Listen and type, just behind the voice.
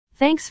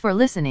Thanks for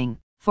listening.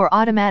 For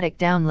automatic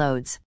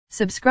downloads,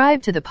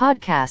 subscribe to the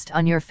podcast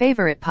on your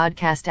favorite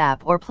podcast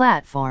app or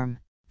platform.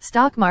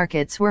 Stock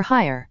markets were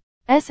higher.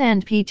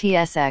 S&P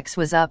TSX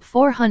was up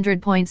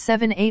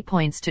 400.78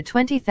 points to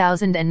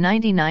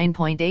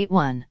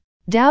 20,099.81.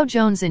 Dow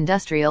Jones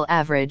Industrial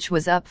Average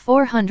was up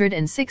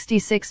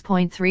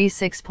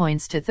 466.36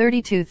 points to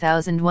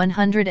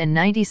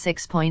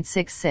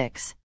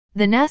 32,196.66.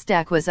 The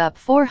Nasdaq was up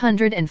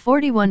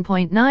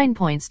 441.9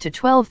 points to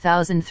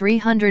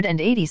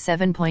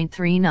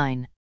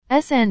 12,387.39.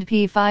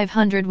 S&P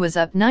 500 was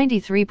up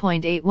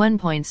 93.81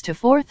 points to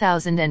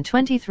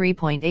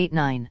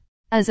 4,023.89.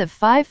 As of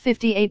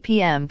 5:58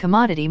 p.m.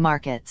 commodity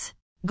markets.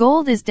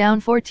 Gold is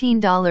down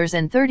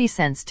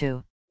 $14.30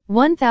 to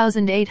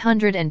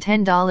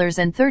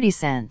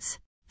 $1,810.30.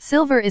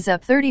 Silver is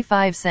up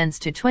 35 cents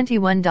to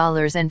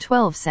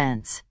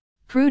 $21.12.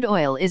 Crude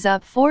oil is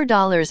up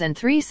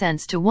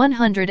 $4.03 to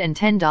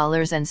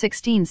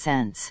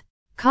 $110.16.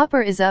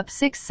 Copper is up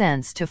 6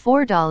 cents to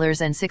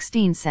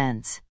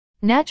 $4.16.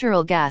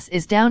 Natural gas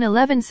is down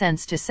 11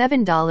 cents to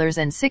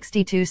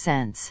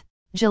 $7.62.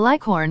 July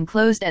corn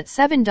closed at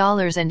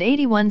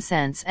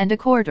 $7.81 and a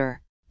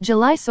quarter.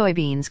 July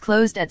soybeans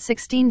closed at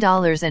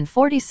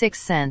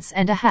 $16.46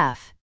 and a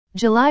half.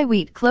 July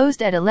wheat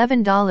closed at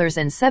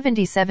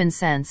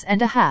 $11.77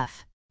 and a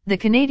half. The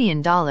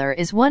Canadian dollar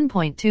is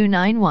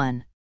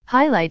 1.291.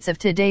 Highlights of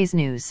today's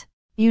news.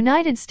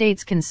 United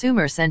States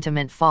consumer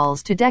sentiment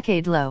falls to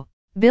decade low.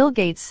 Bill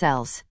Gates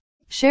sells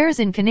shares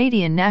in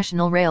Canadian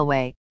National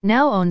Railway,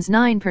 now owns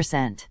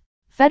 9%.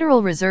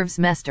 Federal Reserve's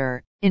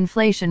Mester,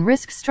 inflation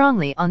risks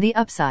strongly on the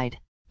upside.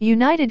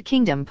 United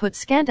Kingdom puts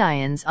scant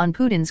irons on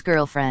Putin's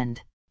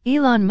girlfriend.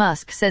 Elon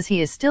Musk says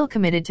he is still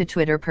committed to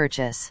Twitter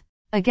purchase.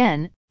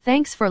 Again,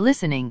 thanks for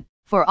listening.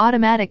 For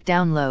automatic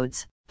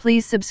downloads,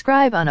 please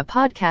subscribe on a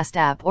podcast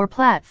app or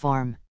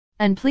platform.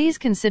 And please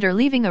consider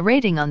leaving a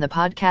rating on the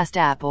podcast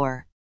app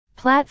or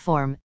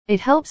platform. It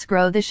helps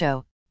grow the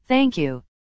show. Thank you.